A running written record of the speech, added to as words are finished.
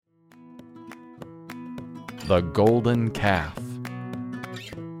The Golden Calf.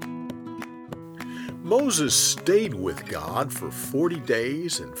 Moses stayed with God for 40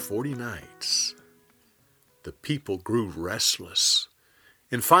 days and 40 nights. The people grew restless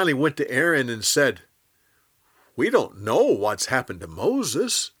and finally went to Aaron and said, "We don't know what's happened to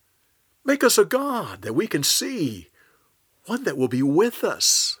Moses. Make us a god that we can see, one that will be with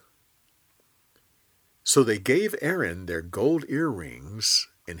us." So they gave Aaron their gold earrings,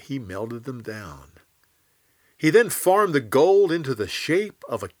 and he melted them down. He then formed the gold into the shape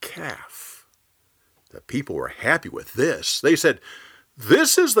of a calf. The people were happy with this. They said,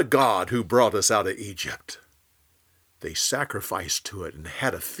 "This is the God who brought us out of Egypt." They sacrificed to it and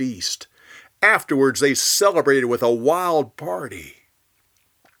had a feast. Afterwards, they celebrated with a wild party.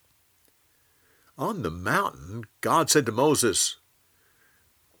 On the mountain, God said to Moses,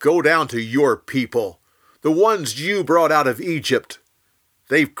 "Go down to your people, the ones you brought out of Egypt.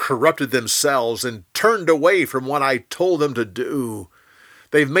 They've corrupted themselves and turned away from what I told them to do.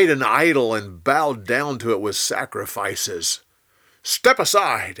 They've made an idol and bowed down to it with sacrifices. Step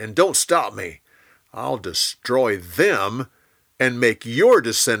aside and don't stop me. I'll destroy them and make your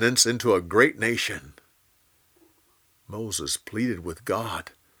descendants into a great nation." Moses pleaded with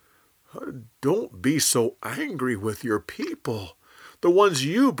God, "Don't be so angry with your people, the ones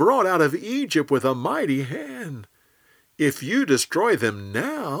you brought out of Egypt with a mighty hand. If you destroy them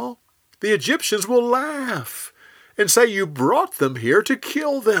now, the Egyptians will laugh and say you brought them here to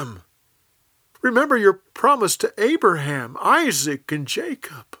kill them. Remember your promise to Abraham, Isaac, and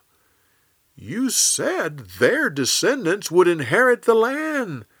Jacob. You said their descendants would inherit the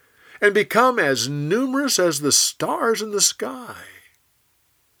land and become as numerous as the stars in the sky."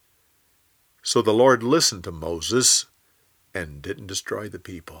 So the Lord listened to Moses and didn't destroy the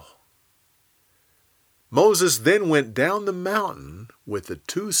people. Moses then went down the mountain with the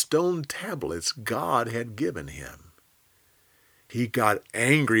 2 stone tablets God had given him. He got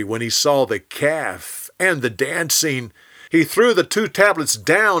angry when he saw the calf and the dancing. He threw the 2 tablets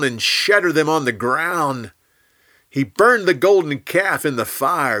down and shattered them on the ground. He burned the golden calf in the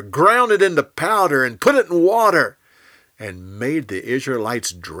fire, ground it into powder, and put it in water, and made the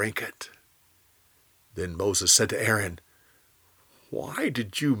Israelites drink it. Then Moses said to Aaron, "Why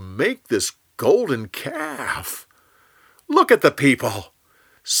did you make this golden calf? Look at the people.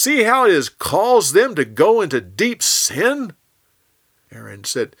 See how it has caused them to go into deep sin?" Aaron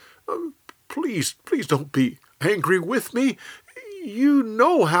said, Please don't be angry with me. You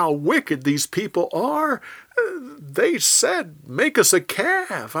know how wicked these people are. They said, 'Make us a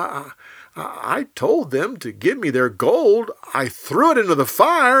calf.' I told them to give me their gold. I threw it into the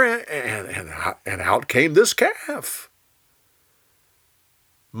fire, and out came this calf."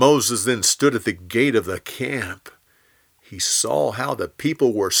 Moses then stood at the gate of the camp. He saw how the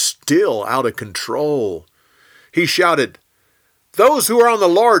people were still out of control. He shouted, "Those who are on the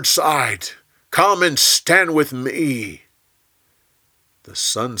Lord's side, come and stand with me." The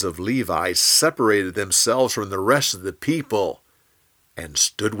sons of Levi separated themselves from the rest of the people and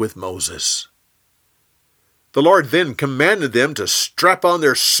stood with Moses. The Lord then commanded them to strap on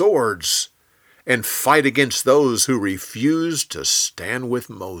their swords and fight against those who refused to stand with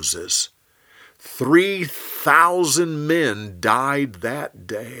Moses. 3,000 men died that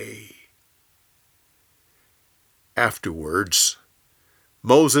day. Afterwards,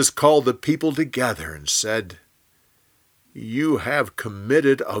 Moses called the people together and said, "You have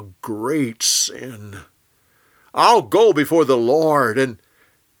committed a great sin. I'll go before the Lord, and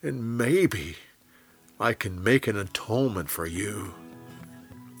maybe I can make an atonement for you."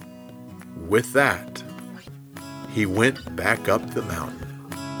 With that, he went back up the mountain.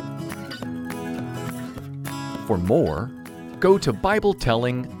 For more, go to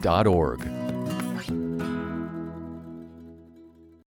BibleTelling.org.